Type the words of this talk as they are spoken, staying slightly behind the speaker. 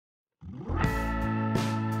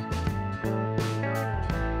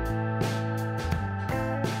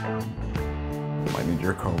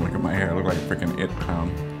your comb. Look at my hair. I look like a freaking it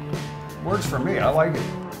clown. Works for me. I like it.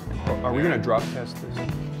 Are we gonna drop test this?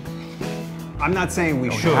 I'm not saying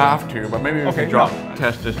we should. We have to, but maybe we can drop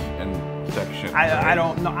test this in sections. I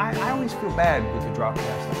don't know. I always feel bad with the drop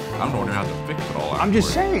test. I'm wondering how to fix it all. I'm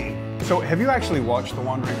just saying. So, have you actually watched The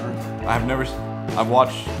Wandering Earth? I've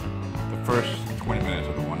watched the first 20 minutes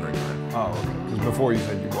of The Wandering Earth. Oh, okay. Because before you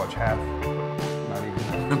said you watched half. Not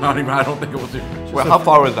even. Not even. I don't think it was. Well, how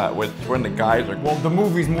far was that? When the guys are. Well, the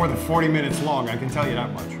movie's more than 40 minutes long. I can tell you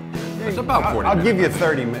that much. It's about 40 minutes. I'll give you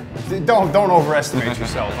 30 minutes. Don't overestimate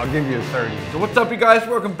yourself. I'll give you 30. So what's up, you guys?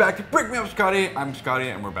 Welcome back to Brickmeupscottie. I'm Scottie,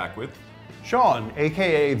 and we're back with Sean,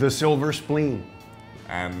 aka the Silver Spleen.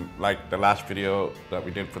 And like the last video that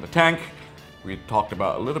we did for the tank, we talked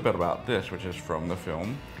about a little bit about this, which is from the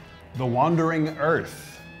film The Wandering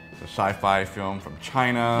Earth. The sci-fi film from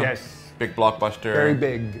China. Yes. Big blockbuster. Very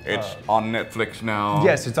big. It's on Netflix now.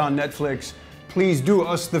 Yes, it's on Netflix. Please do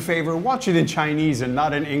us the favor, watch it in Chinese and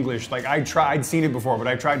not in English. Like I'd seen it before, but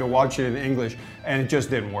I tried to watch it in English and it just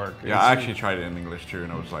didn't work. Yeah, I actually tried it in English too,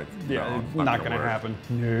 and I was like, no, it's not gonna happen.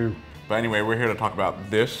 No. But anyway, we're here to talk about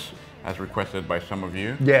this, as requested by some of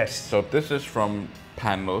you. Yes. So this is from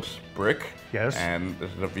Panlos Brick. Yes. And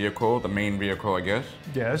this is a vehicle, the main vehicle, I guess.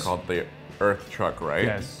 Yes. Called the Earth Truck, right?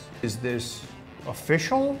 Yes. Is this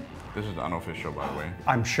official? This is unofficial, by the way.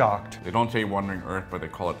 I'm shocked. They don't say Wandering Earth, but they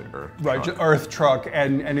call it the Earth Right, Truck. Earth Truck,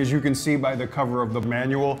 and as you can see by the cover of the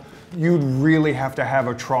manual, you'd really have to have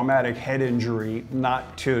a traumatic head injury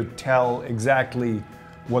not to tell exactly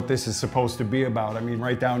what this is supposed to be about. I mean,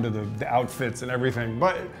 right down to the outfits and everything.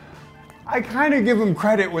 But I kind of give them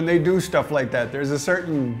credit when they do stuff like that. There's a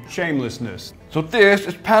certain shamelessness. So this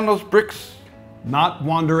is Panlos Brick's Not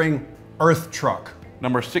Wandering Earth Truck.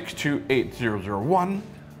 number 628001.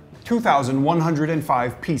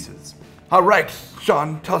 2,105 pieces. All right,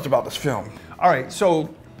 Sean, tell us about this film. All right,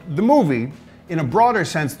 so the movie, in a broader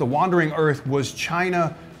sense, The Wandering Earth was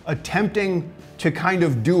China attempting to kind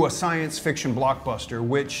of do a science fiction blockbuster,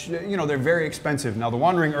 which, you know, they're very expensive. Now, The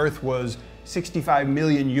Wandering Earth was 65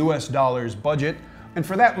 million US dollars budget, and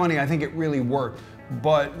for that money, I think it really worked.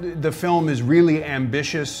 But the film is really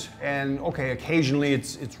ambitious, and okay, occasionally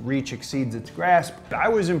its reach exceeds its grasp. I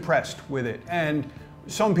was impressed with it, and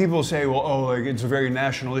some people say, well, oh, like it's a very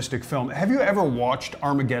nationalistic film. Have you ever watched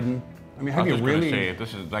Armageddon? I mean, have you really? Say,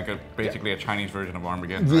 this is like basically a Chinese version of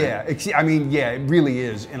Armageddon, right? Yeah, I mean, yeah, it really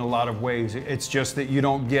is in a lot of ways. It's just that you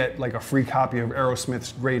don't get like a free copy of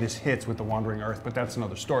Aerosmith's greatest hits with The Wandering Earth, but that's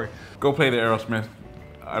another story. Go play the Aerosmith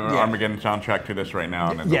Armageddon soundtrack to this right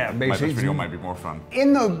now, and then this video might be more fun.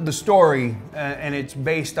 In the story, and it's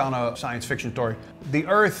based on a science fiction story, the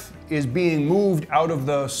Earth is being moved out of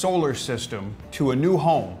the solar system to a new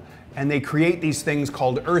home, and they create these things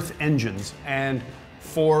called Earth engines. And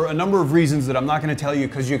for a number of reasons that I'm not going to tell you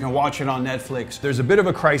because you can watch it on Netflix, there's a bit of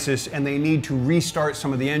a crisis, and they need to restart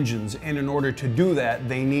some of the engines. And in order to do that,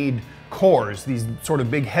 they need cores, these sort of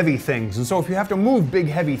big heavy things. And so if you have to move big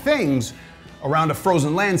heavy things around a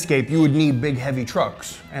frozen landscape, you would need big heavy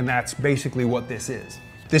trucks, and that's basically what this is.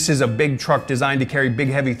 This is a big truck designed to carry big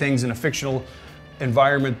heavy things in a fictional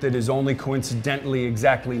environment that is only coincidentally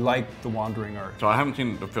exactly like The Wandering Earth. So I haven't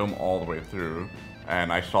seen the film all the way through,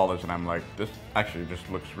 and I saw this and I'm like, this actually just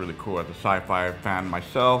looks really cool as a sci-fi fan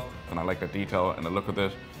myself, and I like the detail and the look of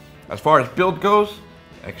this. As far as build goes,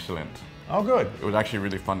 excellent. Oh, good. It was actually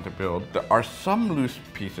really fun to build. There are some loose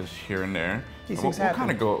pieces here and there. We'll kind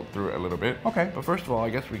of go through it a little bit. Okay. But first of all, I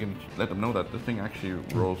guess we can let them know that this thing actually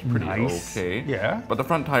rolls pretty okay. Yeah. But the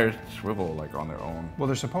front tires swivel like on their own. Well,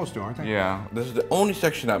 they're supposed to, aren't they? Yeah. This is the only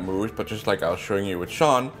section that moves, but just like I was showing you with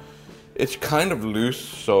Sean, it's kind of loose,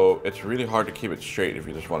 so it's really hard to keep it straight. If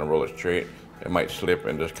you just want to roll it straight, it might slip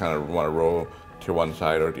and just kind of want to roll to one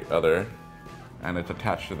side or the other. And it's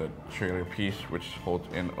attached to the trailer piece, which holds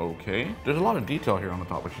in okay. There's a lot of detail here on the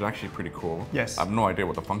top, which is actually pretty cool. Yes. I have no idea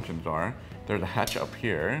what the functions are. There's a hatch up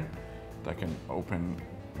here that can open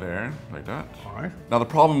there, like that. All right. Now the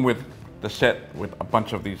problem with the set with a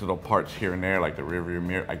bunch of these little parts here and there, like the rear view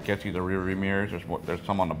mirror, I guess these are rear view mirrors. There's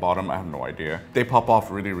some on the bottom, I have no idea. They pop off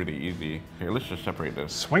really, really easy. Here, let's just separate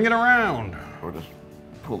this. Swing it around. We'll just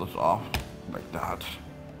pull this off like that.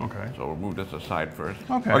 Okay. So we'll move this aside first.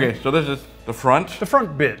 Okay. Okay, so this is the front. The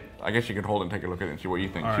front bit. I guess you could hold and take a look at it and see what you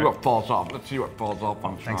think. All See right. what falls off. Let's see what falls off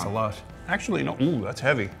on Sean. Thanks a lot. Actually, no. Ooh, that's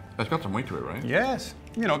heavy. That's got some weight to it, right? Yes.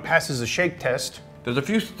 You know, it passes a shake test. There's a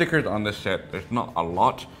few stickers on this set. There's not a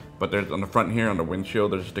lot, but there's on the front here on the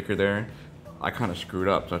windshield, there's a sticker there. I kind of screwed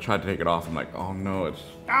up, so I tried to take it off. I'm like, oh no, it's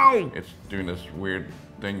doing this weird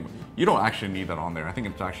thing. You don't actually need that on there. I think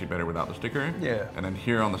it's actually better without the sticker. Yeah. And then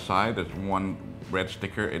here on the side, there's one red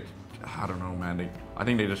sticker. I don't know, man. I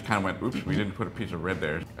think they just kind of went, oops, we didn't put a piece of red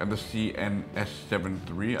there. And the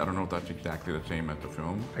CNS73, I don't know if that's exactly the same as the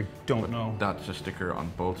film. I don't know. That's a sticker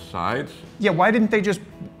on both sides. Yeah, why didn't they just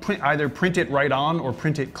either print it right on or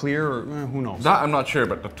print it clear, or who knows? That I'm not sure,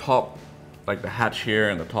 but the top, like the hatch here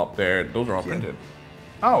and the top there, those are all printed.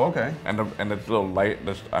 Oh, okay. And this little light,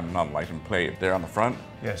 not license plate there on the front.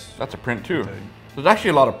 Yes. That's a print too. Okay. There's actually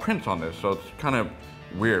a lot of prints on this, so it's kind of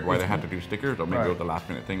weird why they had to do stickers, or maybe it was the last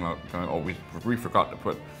minute thing. We forgot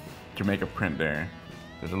to make a print there.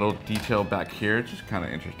 There's a little detail back here, it's just kind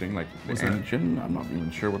of interesting, like the engine. I'm not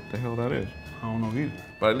even sure what the hell that is. I don't know either.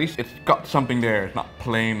 But at least it's got something there. It's not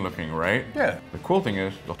plain looking, right? Yeah. The cool thing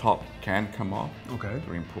is the top can come off. Okay.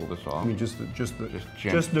 So we can pull this off. I mean, just the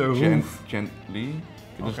roof. Gently.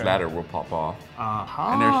 This ladder will pop off.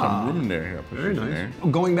 Aha. And there's some room there. Here, very nice.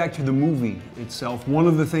 There. Going back to the movie itself, one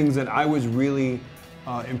of the things that I was really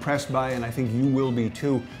impressed by, and I think you will be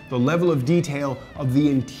too, the level of detail of the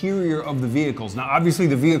interior of the vehicles. Now, obviously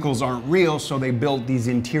the vehicles aren't real, so they built these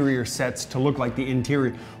interior sets to look like the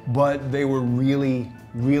interior, but they were really,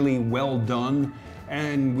 really well done.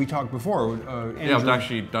 And we talked before. Andrew, yeah, it was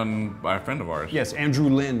actually done by a friend of ours. Yes, Andrew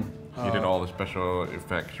Lin. He did all the special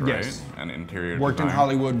effects, right? Yes. And interior Worked design. in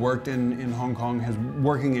Hollywood, worked in Hong Kong,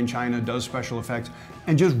 working in China, does special effects,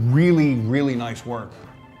 and just really, really nice work.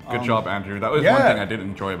 Good job, Andrew. That was one thing I did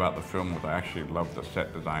enjoy about the film, was I actually loved the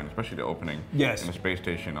set design, especially the opening in the space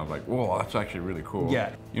station. I was like, whoa, that's actually really cool.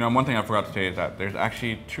 Yeah. You know, one thing I forgot to say is that there's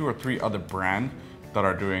actually 2 or 3 other brands that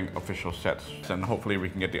are doing official sets, and hopefully we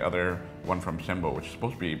can get the other one from Sembo, which is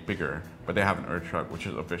supposed to be bigger, but they have an Earth Truck, which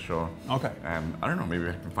is official. Okay. And I don't know, maybe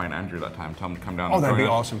I can find Andrew that time, tell him to come down. Oh, that'd be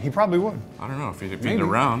awesome. He probably would. I don't know if he's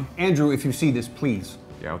around. Andrew, if you see this, please.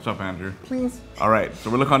 Yeah, what's up, Andrew? Please. All right,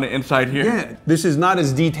 so we look on the inside here. Yeah, this is not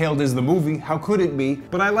as detailed as the movie. How could it be?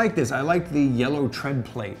 But I like this. I like the yellow tread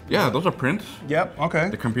plate. Yeah, those are prints. Yep, okay.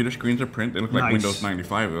 The computer screens are print. They look like Windows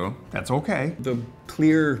 95 though. That's okay. The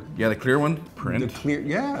clear. Yeah, the clear one, print. The clear,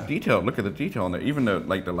 yeah. Detail, look at the detail on there. Even the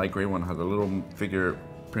light gray one has a little figure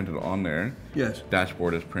printed on there. Yes.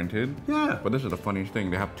 Dashboard is printed. Yeah. But this is the funniest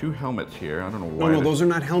thing. They have 2 helmets here. I don't know why. No, those are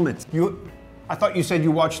not helmets. I thought you said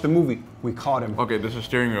you watched the movie. We caught him. Okay, this is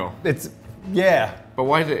steering wheel. Yeah. But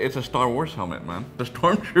why is it? It's a Star Wars helmet, man. The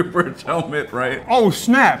Stormtrooper's helmet, right? Oh,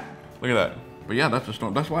 snap. Look at that. But yeah, that's a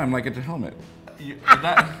storm. That's why I'm like, it's a helmet. Is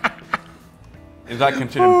that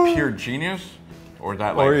considered pure genius? Or is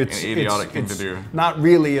that like an idiotic thing to do? Not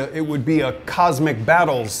really. It would be a Cosmic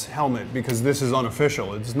Battles helmet, because this is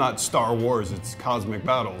unofficial. It's not Star Wars, it's Cosmic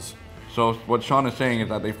Battles. So what Sean is saying is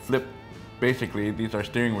that they flip, basically these are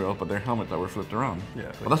steering wheels, but they're helmets that were flipped around.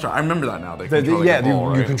 Yeah. Well, that's right. I remember that now. They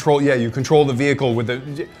control you control the vehicle with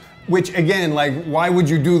the, which again, like, why would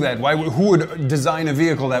you do that? Who would design a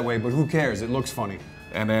vehicle that way? But who cares? It looks funny.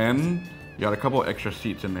 And then you got a couple extra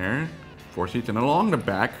seats in there, 4 seats, and along the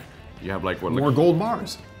back you have like what? More gold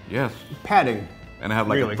bars. Yes. Padding. And they have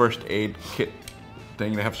like a first aid kit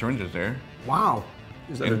thing. They have syringes there. Wow.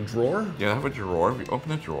 Is that a drawer? Yeah, they have a drawer. If you open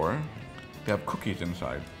the drawer, they have cookies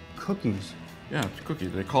inside. Cookies? Yeah, it's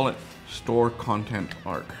cookies. They call it Store Content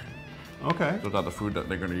Arc. Okay. So is that the food that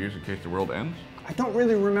they're going to use in case the world ends? I don't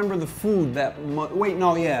really remember the food that much. Wait,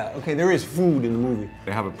 no, yeah. Okay, there is food in the movie.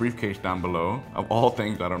 They have a briefcase down below. Of all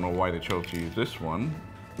things, I don't know why they chose to use this one.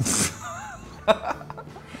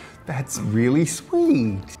 That's really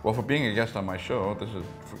sweet. Well, for being a guest on my show, this is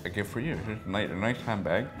a gift for you. Here's a nice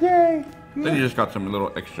handbag. Yay! Then you just got some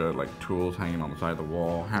little extra like tools hanging on the side of the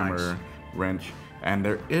wall, hammer, wrench, and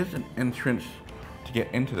there is an entrance to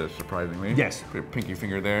get into this, surprisingly. Yes. Put your pinky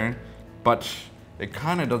finger there, but it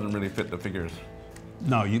kind of doesn't really fit the figures.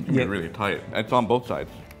 No, It's really tight. It's on both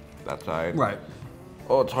sides. That side. Right.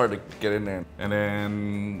 Oh, it's hard to get in there. And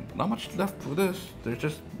then not much left for this. There's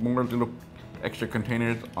just more little extra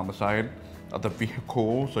containers on the side of the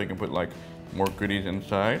vehicle, so you can put like more goodies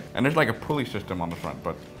inside. And there's like a pulley system on the front,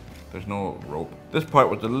 but there's no rope. This part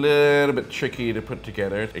was a little bit tricky to put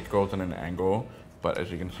together. It goes in an angle, but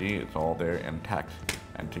as you can see, it's all there intact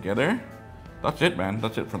and together. That's it, man.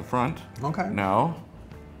 That's it for the front. Okay. Now,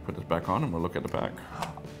 put this back on and we'll look at the back.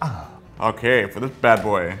 Okay, for this bad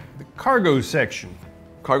boy. The cargo section.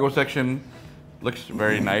 Cargo section looks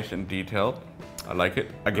very nice and detailed. I like it.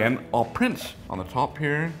 Again, all prints on the top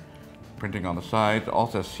here, printing on the sides, it all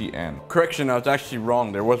says CN. Correction, I was actually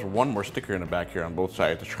wrong. There was one more sticker in the back here on both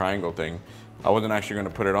sides, the triangle thing. I wasn't actually gonna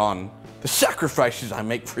put it on. The sacrifices I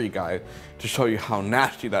make for you guys to show you how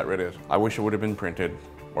nasty that red is. I wish it would have been printed,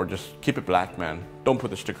 or just keep it black, man. Don't put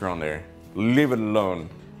the sticker on there. Leave it alone.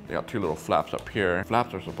 They got 2 little flaps up here.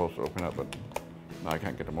 Flaps are supposed to open up, but No, I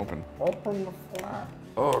can't get them open. Open the flap.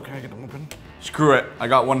 Oh, can I get them open? Screw it. I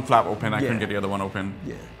got one flap open. I couldn't get the other one open.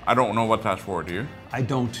 Yeah. I don't know what that's for, do you? I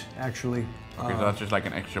don't, actually. Okay, so that's just like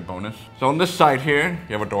an extra bonus. So on this side here,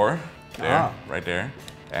 you have a door. There, right there.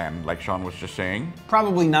 And like Sean was just saying.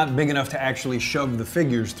 Probably not big enough to actually shove the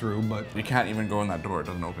figures through, but... You can't even go in that door. It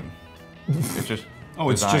doesn't open. It's just Oh,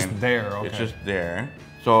 it's just there. Okay. It's just there.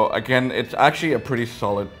 So again, it's actually a pretty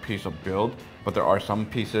solid piece of build, but there are some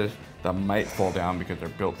pieces that might fall down because they're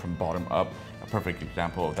built from bottom up. A perfect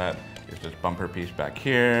example of that is this bumper piece back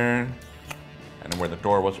here. And then where the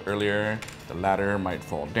door was earlier, the ladder might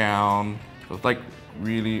fall down. So it's like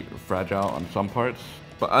really fragile on some parts.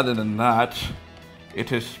 But other than that,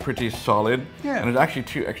 it is pretty solid. Yeah. And there's actually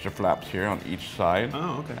 2 extra flaps here on each side.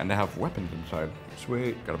 Oh, okay. And they have weapons inside.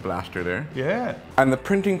 Sweet. Got a blaster there. Yeah. And the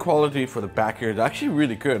printing quality for the back here is actually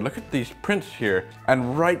really good. Look at these prints here.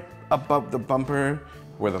 And right above the bumper,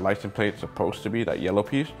 where the license plate's supposed to be, that yellow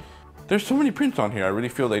piece, there's so many prints on here. I really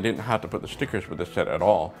feel they didn't have to put the stickers with this set at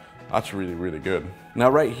all. That's really, really good.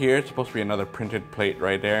 Now right here, it's supposed to be another printed plate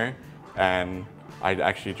right there. And I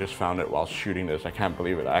actually just found it while shooting this. I can't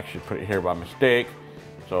believe it. I actually put it here by mistake.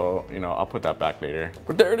 So, you know, I'll put that back later.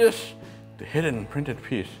 But there it is, the hidden printed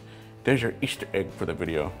piece. There's your Easter egg for the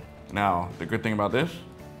video. Now, the good thing about this,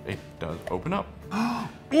 it does open up.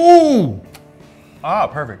 Ooh! Ah,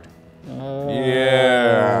 perfect.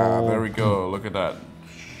 Yeah, there we go. Look at that.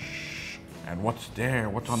 And what's there?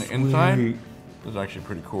 What's on the inside? This is actually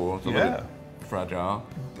pretty cool. It's a little fragile.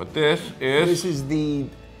 But this is... This is the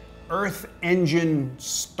Earth Engine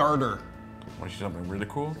Starter. Want to see something really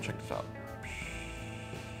cool? Check this out.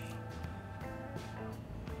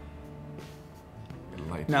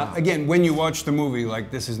 Now, again, when you watch the movie,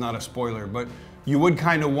 like, this is not a spoiler, but you would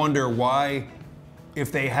kind of wonder why,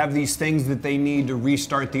 if they have these things that they need to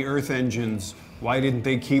restart the Earth engines, why didn't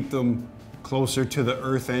they keep them closer to the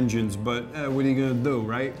Earth engines? But what are you gonna do,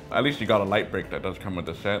 right? At least you got a light brick that does come with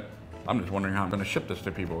the set. I'm just wondering how I'm gonna ship this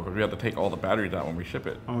to people, because we have to take all the batteries out when we ship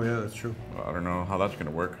it. Oh yeah, that's true. I don't know how that's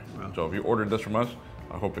gonna work. Well. So if you ordered this from us,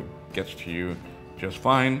 I hope it gets to you just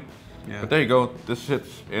fine. Yeah. But there you go. This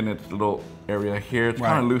sits in its little area here. It's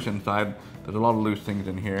kind of loose inside. There's a lot of loose things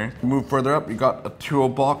in here. Move further up, you got a tool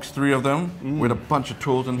box, 3 of them, with a bunch of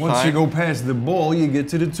tools inside. Once you go past the ball, you get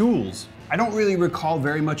to the tools. I don't really recall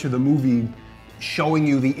very much of the movie showing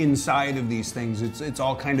you the inside of these things. It's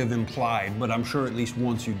all kind of implied, but I'm sure at least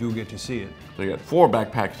once you do get to see it. So you got 4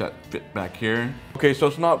 backpacks that fit back here. Okay, so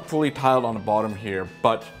it's not fully tiled on the bottom here,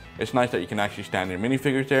 but it's nice that you can actually stand your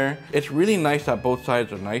minifigures there. It's really nice that both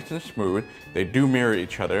sides are nice and smooth. They do mirror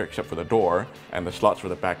each other except for the door, and the slots for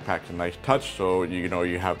the backpack's a nice touch, so you know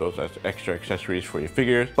you have those as extra accessories for your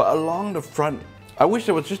figures. But along the front, I wish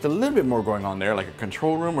there was just a little bit more going on there, like a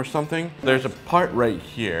control room or something. There's a part right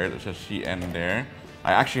here that says CN there.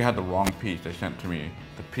 I actually had the wrong piece they sent to me.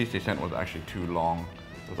 The piece they sent was actually too long.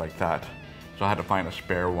 It was like that. So I had to find a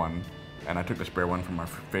spare one, and I took the spare one from our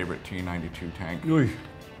favorite T-92 tank. Oy.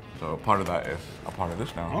 So part of that is a part of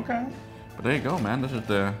this now. Okay. But there you go, man. This is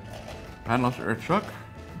the Panlos Earth Truck.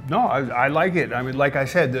 No, I like it. I mean, like I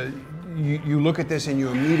said, you look at this and you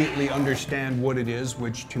immediately understand what it is,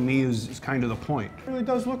 which to me is kind of the point. It really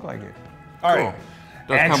does look like it. All right.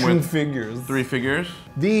 Does Action come with figures. 3 figures.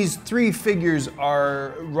 These 3 figures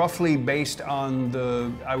are roughly based on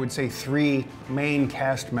the, I would say, 3 main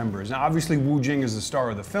cast members. Now, obviously, Wu Jing is the star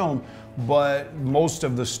of the film, but most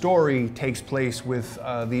of the story takes place with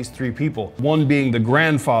these 3 people. One being the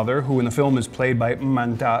grandfather, who in the film is played by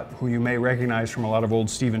Tat, who you may recognize from a lot of old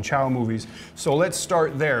Stephen Chow movies. So let's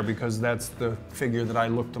start there, because that's the figure that I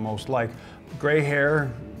look the most like. Gray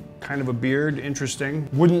hair, kind of a beard, interesting.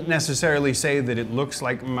 Wouldn't necessarily say that it looks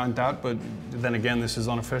like Tat, but then again, this is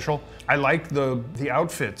unofficial. I like the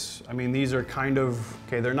outfits. I mean, these are kind of,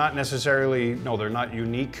 okay, they're not necessarily, no, they're not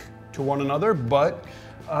unique to one another, but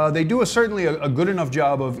they do certainly a good enough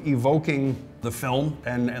job of evoking the film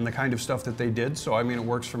and the kind of stuff that they did, so I mean, it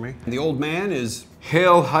works for me. The old man is...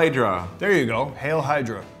 Hail Hydra. There you go, Hail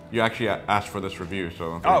Hydra. You actually asked for this review,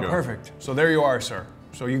 so oh, perfect. So there you are, sir.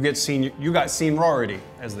 So you got seniority,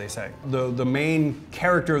 as they say. The main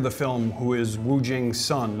character of the film, who is Wu Jing's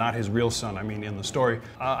son, not his real son, I mean in the story.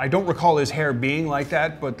 I don't recall his hair being like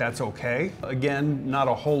that, but that's okay. Again, not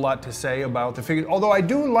a whole lot to say about the figure, although I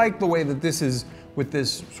do like the way that this is with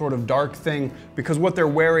this sort of dark thing, because what they're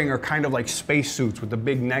wearing are kind of like spacesuits with the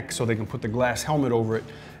big neck so they can put the glass helmet over it.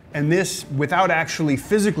 And this, without actually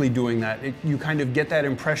physically doing that, you kind of get that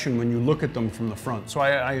impression when you look at them from the front. So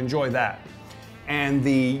I enjoy that. And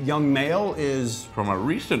the young male is... From a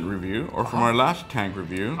recent review, or from our last tank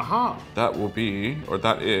review, that will be, or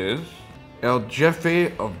that is, El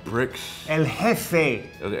Jefe of Bricks. El Jefe.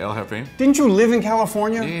 El Jefe? Didn't you live in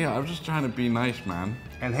California? Yeah, I was just trying to be nice, man.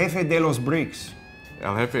 El Jefe de los Bricks.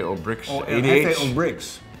 El Jefe of Bricks. Oh, El Jefe of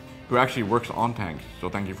Bricks. Who actually works on tanks. So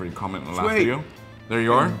thank you for your comment in the last Sweet. video. There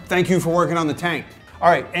you are. Thank you for working on the tank. All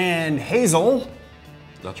right, and Hazel.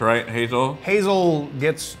 That's right, Hazel. Hazel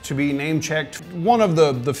gets to be name-checked. One of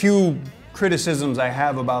the few criticisms I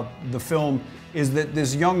have about the film is that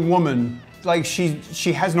this young woman, like she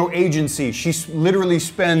has no agency. She literally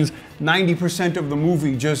spends 90% of the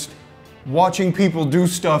movie just watching people do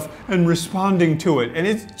stuff and responding to it. And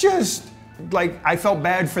it's just, like, I felt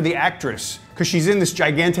bad for the actress because she's in this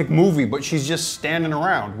gigantic movie, but she's just standing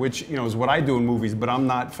around, which, you know, is what I do in movies, but I'm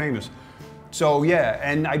not famous. So yeah,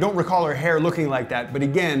 and I don't recall her hair looking like that, but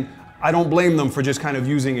again, I don't blame them for just kind of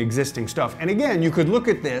using existing stuff. And again, you could look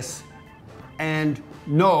at this and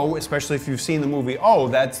know, especially if you've seen the movie, oh,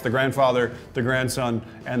 that's the grandfather, the grandson,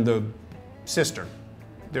 and the sister.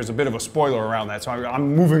 There's a bit of a spoiler around that, so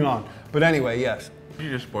I'm moving on. But anyway, yes. Did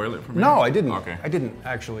you just spoil it for me? No, I didn't. Okay. I didn't,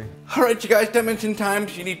 actually. All right, you guys, dimension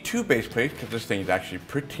times. You need 2 base plates because this thing's actually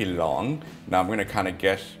pretty long. Now I'm gonna kind of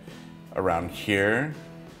guess around here.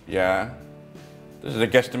 Yeah, this is a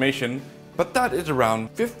guesstimation, but that is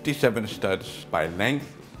around 57 studs by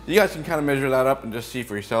length. You guys can kind of measure that up and just see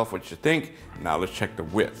for yourself what you think. Now let's check the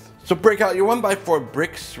width. So break out your 1x4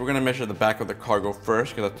 bricks. We're gonna measure the back of the cargo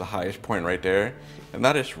first because that's the highest point right there. And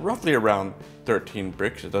that is roughly around 13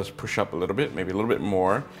 bricks. It does push up a little bit, maybe a little bit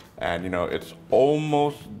more. And you know, it's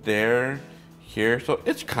almost there here. So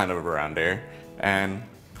it's kind of around there. And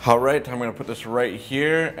all right, I'm gonna put this right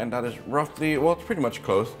here. And that is roughly, well, it's pretty much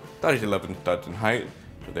close. That is 11 studs in height.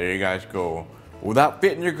 So there you guys go. Will that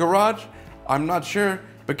fit in your garage? I'm not sure.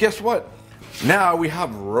 But guess what? Now we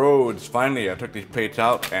have roads. Finally, I took these plates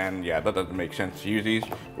out and yeah, that doesn't make sense to use these.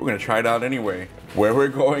 We're gonna try it out anyway. Where we're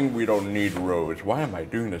going, we don't need roads. Why am I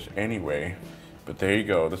doing this anyway? But there you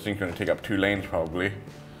go. This thing's gonna take up 2 lanes probably.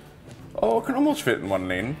 Oh, it can almost fit in 1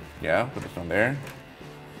 lane. Yeah, put this one there.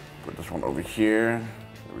 Put this one over here.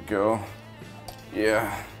 There we go.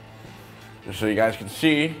 Yeah. Just so you guys can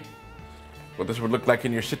see what this would look like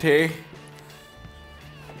in your city.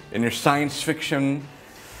 In your science fiction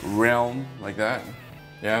realm like that.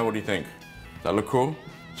 Yeah, what do you think? Does that look cool?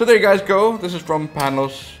 So there you guys go. This is from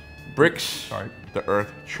Panlos Bricks. Sorry. The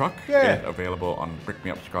Earth Truck. Yeah. It's available on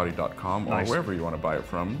brickmeupscottie.com or wherever you want to buy it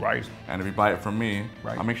from. Right. And if you buy it from me,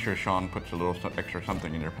 right, I'll make sure Sean puts a little extra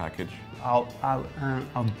something in your package. I'll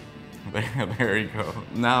There you go.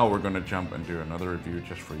 Now we're gonna jump and do another review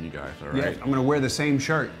just for you guys, all right? yes, I'm gonna wear the same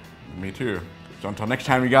shirt. Me too. So until next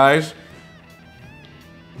time, you guys.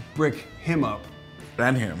 Brick him up.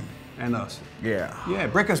 And him. And us. Yeah. Yeah,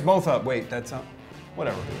 brick us both up. Wait, that's not,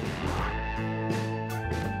 whatever.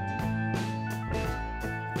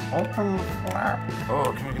 Open the flap.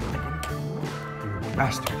 Oh, can I get it open? You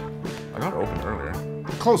bastard. I got it open earlier.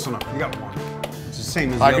 Close enough, you got one. It's the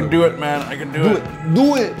same as the I other can do one. it, man. I can do Do it. it,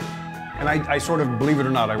 do it. And I sort of, believe it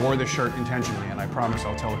or not, I wore this shirt intentionally, and I promise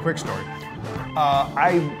I'll tell a quick story.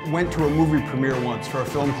 I went to a movie premiere once for a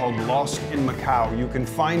film called Lost in Macau. You can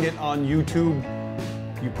find it on YouTube.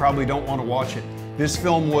 You probably don't want to watch it. This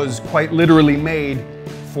film was quite literally made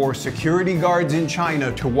for security guards in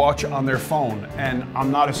China to watch on their phone. And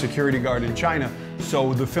I'm not a security guard in China,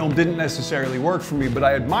 so the film didn't necessarily work for me, but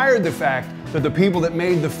I admired the fact that the people that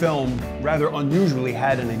made the film rather unusually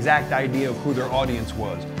had an exact idea of who their audience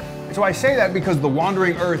was. And so I say that because The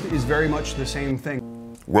Wandering Earth is very much the same thing.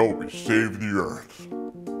 Well, we saved the Earth.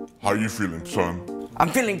 How you feeling, son? I'm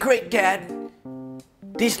feeling great, Dad.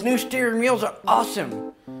 These new steering wheels are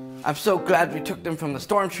awesome. I'm so glad we took them from the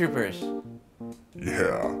stormtroopers.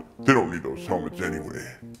 Yeah, they don't need those helmets anyway.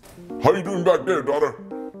 How you doing back there, daughter?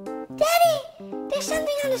 Daddy, there's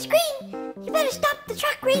something on the screen. You better stop the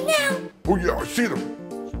truck right now. Oh yeah, I see them.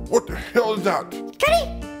 What the hell is that? Scottie,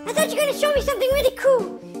 I thought you were gonna show me something really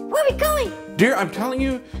cool. Where are we going? Dear, I'm telling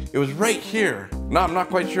you, it was right here. No, I'm not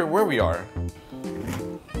quite sure where we are.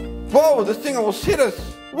 Whoa, this thing almost hit us.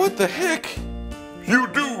 What the heck? You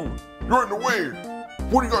do! You're in the way!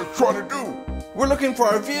 What are you guys trying to do? We're looking for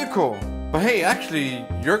our vehicle. But hey, actually,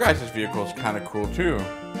 your guys' vehicle is kind of cool too.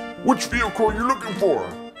 Which vehicle are you looking for?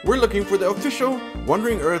 We're looking for the official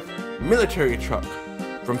Wandering Earth military truck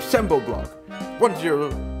from Sembo Block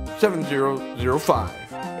 107005.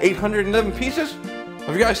 811 pieces?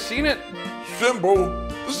 Have you guys seen it? Simbo,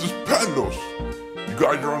 this is Panlos. You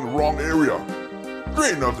guys are in the wrong area. There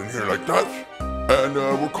ain't nothing here like that. And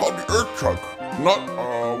we're called the Earth Truck, not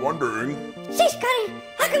Wandering. See, Scottie,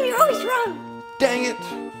 how come you're always wrong? Dang it.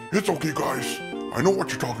 It's okay, guys. I know what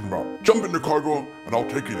you're talking about. Jump in the cargo and I'll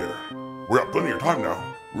take you there. We have plenty of time now.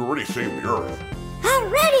 We already saved the Earth.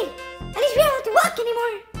 Alrighty. At least we don't have to walk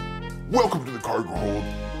anymore. Welcome to the cargo hold.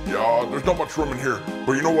 Yeah, there's not much room in here,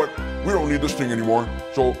 but you know what? We don't need this thing anymore.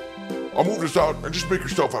 So I'll move this out and just make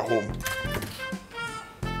yourself at home.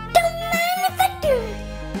 Don't mind if I do.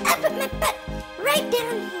 I put my butt right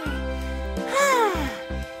down here. Ah,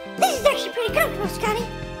 this is actually pretty comfortable, Scotty.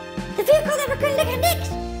 The vehicle that we're going to look at next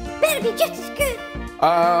better be just as good.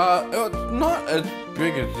 It's not as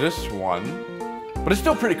big as this one, but it's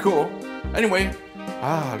still pretty cool. Anyway,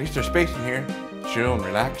 at least there's space in here. Chill and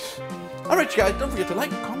relax. Alright, you guys, don't forget to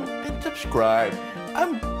like, comment, and subscribe.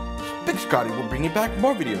 Big Scotty will bring you back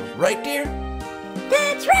more videos right there.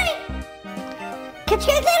 That's right. Catch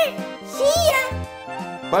you guys later. See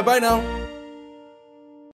ya. Bye-bye now.